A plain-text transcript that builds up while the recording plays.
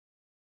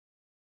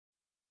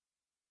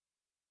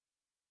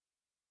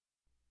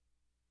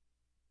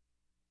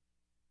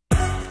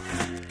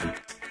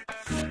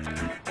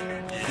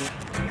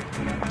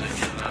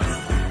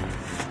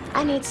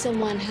I need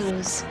someone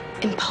who's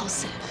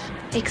impulsive,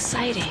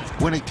 exciting.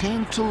 When it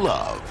came to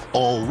love,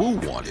 all Wu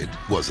wanted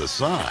was a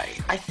sign.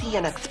 I see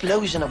an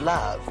explosion of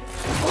love.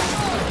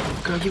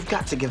 Girl, you've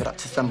got to give it up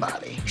to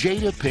somebody.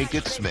 Jada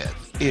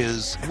Pinkett-Smith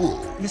is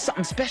Wu. There's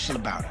something special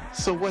about her.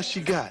 So what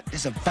she got?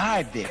 There's a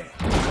vibe there.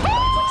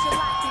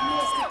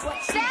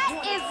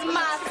 That is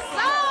my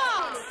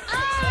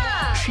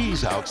song!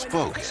 She's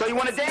outspoken. So you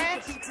want to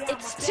dance?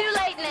 It's too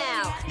late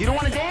now. You don't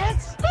want to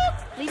dance? Boop.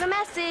 Leave a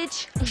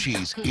message.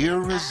 She's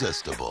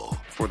irresistible.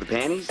 For the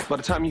panties? By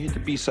the time you hit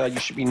the B-side, you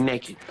should be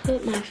naked.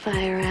 Put my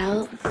fire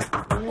out.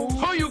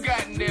 Who you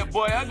got in there,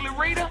 boy? Ugly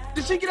Rita?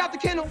 Did she get out the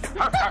kennel?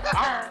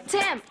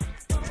 Tim.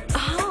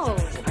 Oh.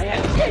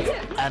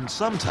 And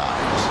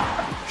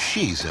sometimes,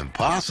 she's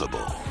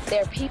impossible.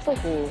 There are people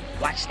who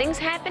watch things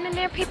happen, and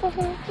there are people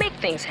who make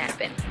things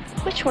happen.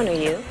 Which one are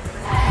you?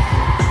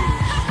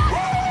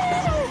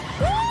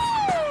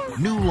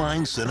 New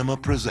Line Cinema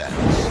presents.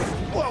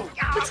 Whoa!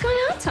 What's going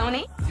on,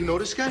 Tony? You know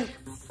this guy?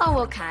 Oh,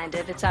 well, kind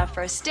of. It's our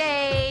first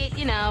date,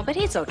 you know, but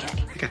he's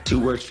okay. I got 2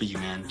 words for you,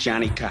 man.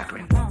 Johnny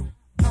Cochran.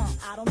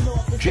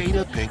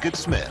 Jada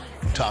Pinkett-Smith,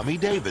 Tommy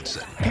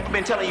Davidson. People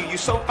been telling you you're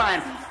so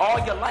fine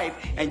all your life,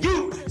 and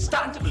you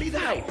starting to believe the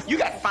hype. You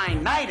got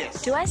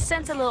fine-nitis. Do I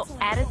sense a little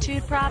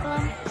attitude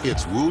problem?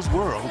 It's Wu's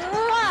world.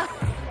 Mwah!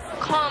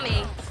 Call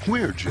me.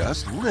 We're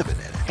just living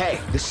in it. Hey,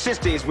 the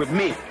sister is with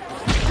me. You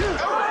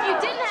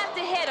didn't have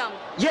to hit him.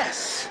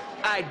 Yes,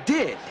 I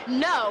did.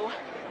 No,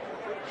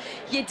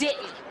 you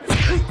didn't.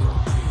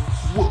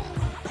 Wu.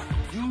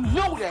 You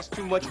know that's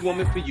too much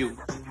woman for you.